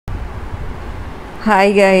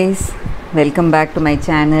Hi guys, welcome back to my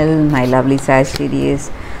channel, my lovely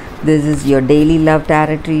Sagittarius. This is your daily love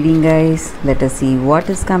tarot reading, guys. Let us see what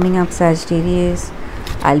is coming up, Sagittarius.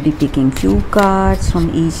 I'll be picking few cards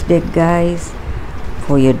from each deck, guys,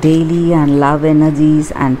 for your daily and love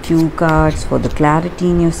energies, and few cards for the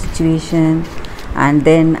clarity in your situation, and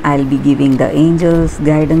then I'll be giving the angels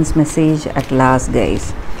guidance message at last,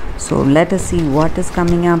 guys. So let us see what is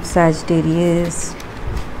coming up, Sagittarius.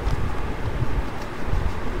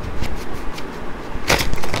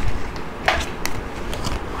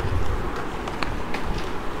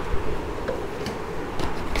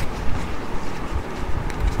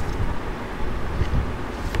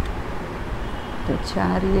 The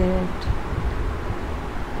Chariot,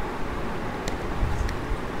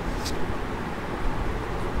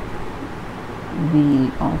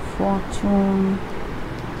 Wheel of Fortune,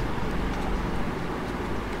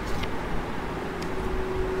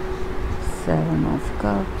 Seven of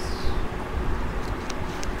Cups,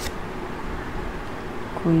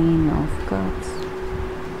 Queen of Cups,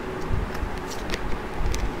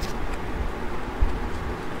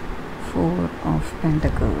 Four of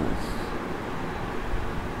Pentacles.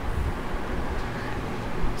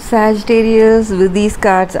 Sagittarius, with these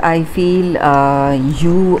cards I feel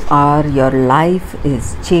your life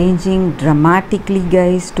is changing dramatically,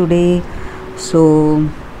 guys, today. So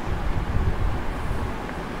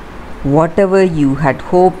whatever you had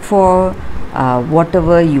hoped for,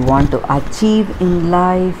 whatever you want to achieve in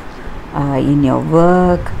life, in your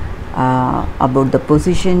work, about the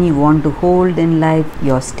position you want to hold in life,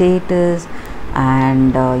 your status,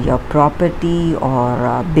 and your property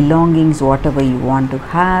or belongings, whatever you want to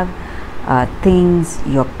have, things,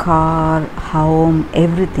 your car, home,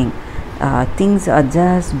 everything, things are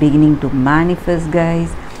just beginning to manifest,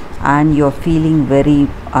 guys, and you're feeling very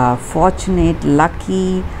fortunate,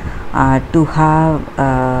 lucky to have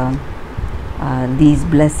these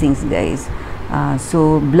blessings, guys.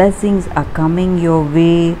 So blessings are coming your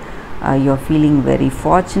way, you're feeling very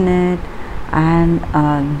fortunate, and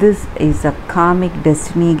this is a karmic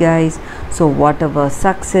destiny, guys. So whatever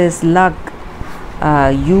success, luck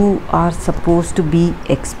you are supposed to be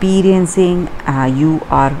experiencing, you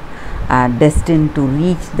are destined to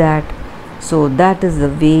reach that. So that is the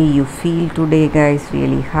way you feel today, guys.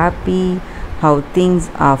 Really happy how things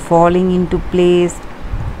are falling into place,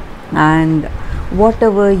 and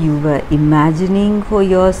whatever you were imagining for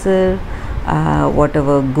yourself,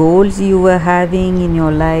 whatever goals you were having in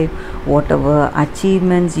your life, whatever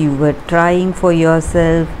achievements you were trying for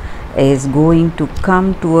yourself is going to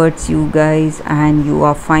come towards you, guys, and you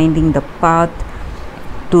are finding the path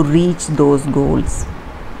to reach those goals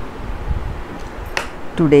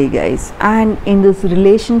today, guys. And in this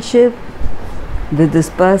relationship with this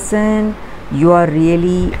person, you are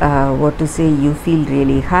really you feel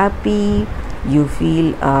really happy, you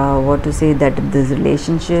feel that this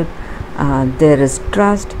relationship, there is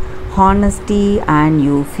trust, honesty, and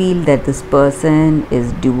you feel that this person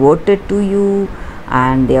is devoted to you,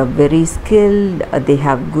 and they are very skilled, they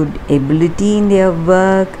have good ability in their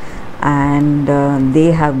work, and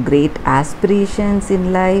they have great aspirations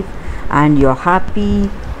in life, and you're happy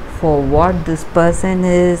for what this person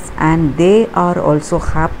is, and they are also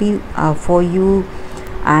happy for you,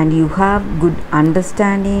 and you have good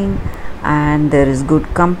understanding, and there is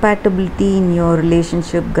good compatibility in your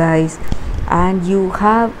relationship, guys, and you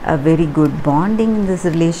have a very good bonding in this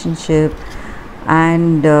relationship.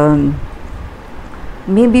 And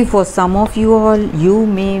maybe for some of you all, you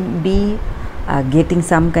may be getting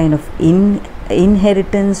some kind of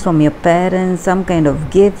inheritance from your parents, some kind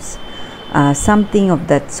of gifts, something of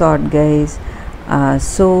that sort, guys.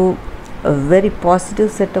 So a very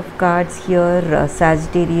positive set of cards here,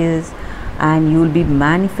 Sagittarius, and you will be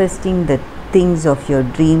manifesting the things of your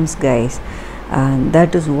dreams, guys.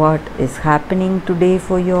 That is what is happening today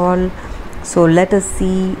for you all. So let us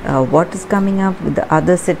see what is coming up with the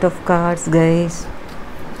other set of cards, guys.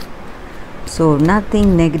 So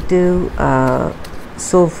nothing negative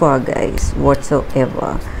so far, guys,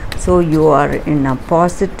 whatsoever. So you are in a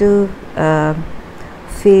positive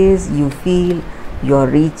phase, you feel you're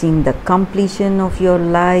reaching the completion of your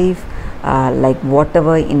life, like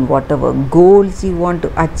whatever goals you want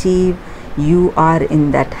to achieve, you are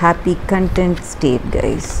in that happy content state,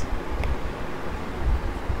 guys.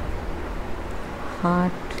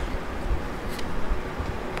 Heart,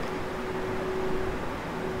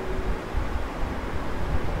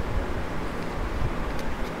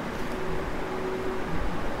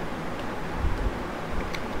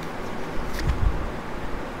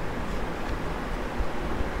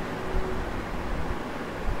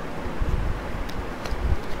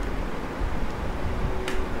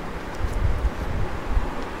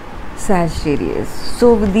 Sagittarius.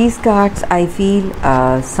 So with these cards, I feel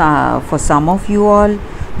for some of you all,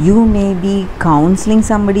 you may be counseling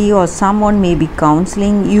somebody, or someone may be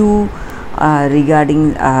counseling you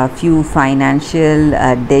regarding a few financial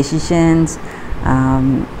decisions,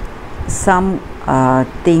 some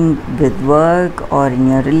thing with work or in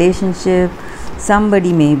your relationship.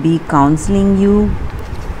 Somebody may be counseling you.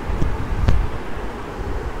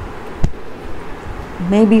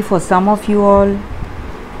 Maybe for some of you all,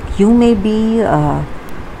 you may be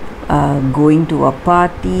going to a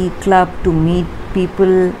party, club to meet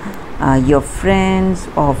people, your friends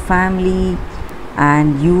or family,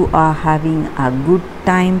 and you are having a good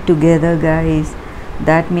time together, guys.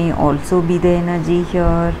 That may also be the energy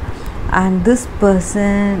here. And this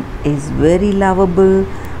person is very lovable.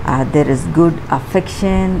 There is good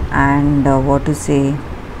affection and what to say,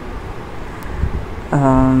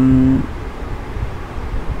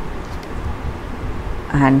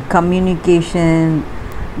 and communication.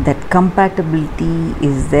 That compatibility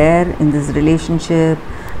is there in this relationship,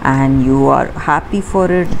 and you are happy for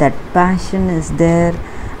it. That passion is there,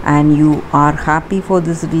 and you are happy for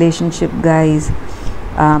this relationship, guys.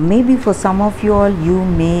 Maybe for some of you all, you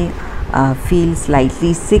may feel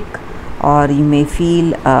slightly sick, or you may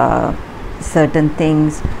feel certain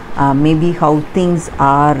things, maybe how things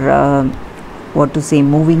are what to say,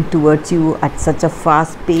 moving towards you at such a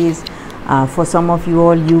fast pace. For some of you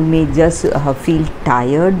all, you may just feel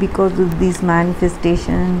tired because of this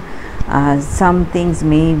manifestation. Some things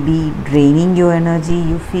may be draining your energy,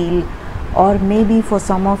 you feel. Or maybe for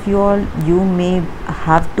some of you all, you may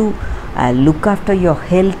have to look after your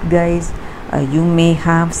health, guys. You may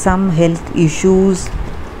have some health issues,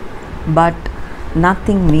 but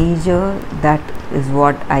nothing major. That is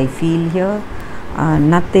what I feel here.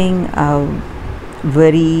 Nothing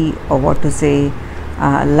very what to say,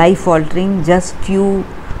 life altering, just few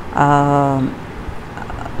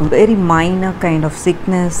very minor kind of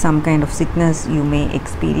sickness, some kind of sickness you may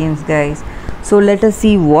experience, guys. So let us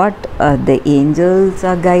see what the angels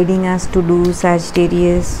are guiding us to do,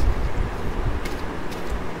 Sagittarius.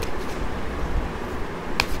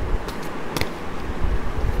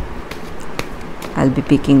 I'll be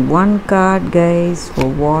picking one card, guys, for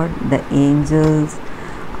what the angels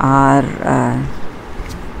are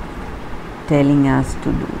telling us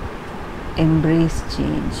to do. Embrace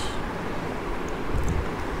change.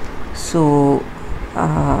 So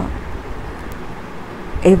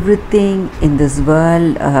everything in this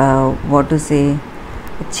world, what to say,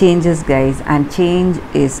 changes, guys, and change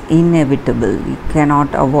is inevitable. You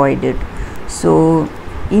cannot avoid it. So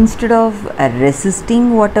instead of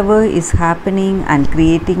resisting whatever is happening and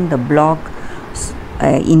creating the block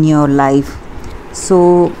in your life,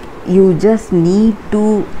 so you just need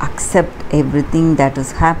to accept everything that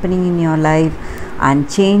is happening in your life and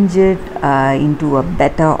change it into a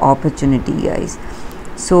better opportunity, guys.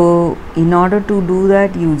 So in order to do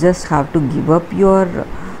that, you just have to give up your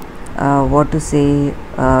what to say,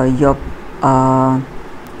 your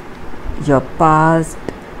past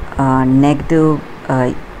negative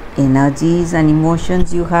energies and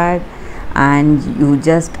emotions you had, and you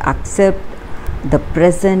just accept the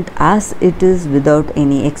present as it is without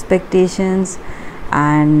any expectations.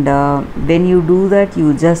 And when you do that,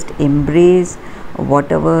 you just embrace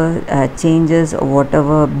whatever changes,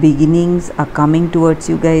 whatever beginnings are coming towards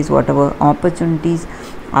you, guys, whatever opportunities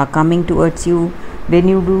are coming towards you. When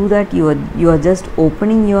you do that, you are just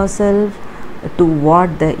opening yourself to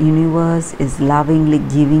what the universe is lovingly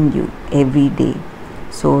giving you every day.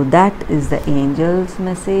 So that is the angel's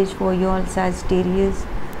message for you all, Sagittarius.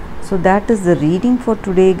 So that is the reading for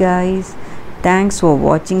today, guys. Thanks for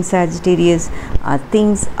watching, Sagittarius.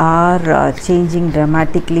 Things are changing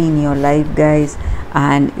dramatically in your life, guys,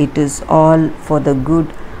 and it is all for the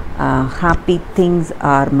good. Happy things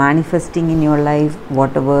are manifesting in your life.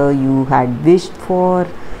 Whatever you had wished for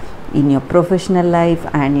in your professional life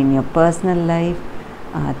and in your personal life,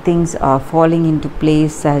 things are falling into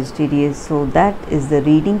place, Sagittarius. So that is the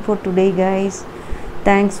reading for today, guys.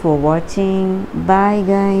 Thanks for watching. Bye,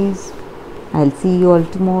 guys. I'll see you all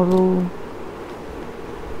tomorrow.